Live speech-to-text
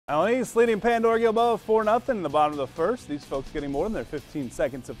Allen East leading Pandora-Gilboa 4-0 in the bottom of the first. These folks getting more than their 15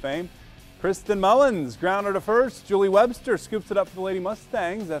 seconds of fame. Kristen Mullins grounder to first. Julie Webster scoops it up for the Lady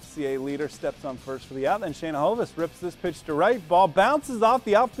Mustangs. FCA leader steps on first for the out. Then Shayna Hovis rips this pitch to right. Ball bounces off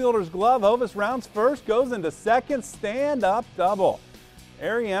the outfielder's glove. Hovis rounds first, goes into second. Stand-up double.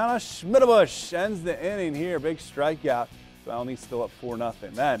 Ariana Schmidtbush ends the inning here. Big strikeout. So Allen East still up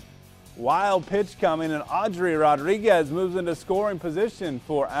 4-0. Then wild pitch coming, and Audrey Rodriguez moves into scoring position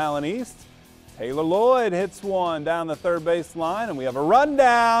for Allen East. Taylor Lloyd hits one down the third base line, and we have a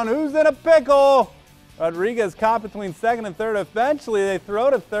rundown. Who's in a pickle? Rodriguez caught between second and third. Eventually, they throw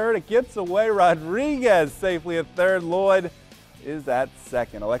to third. It gets away. Rodriguez safely at third. Lloyd is at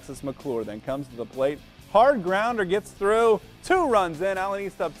second. Alexis McClure then comes to the plate. Hard grounder gets through. 2 runs in. Allen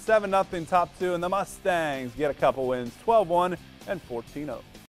East up 7-0 top 2, and the Mustangs get a couple wins, 12-1 and 14-0.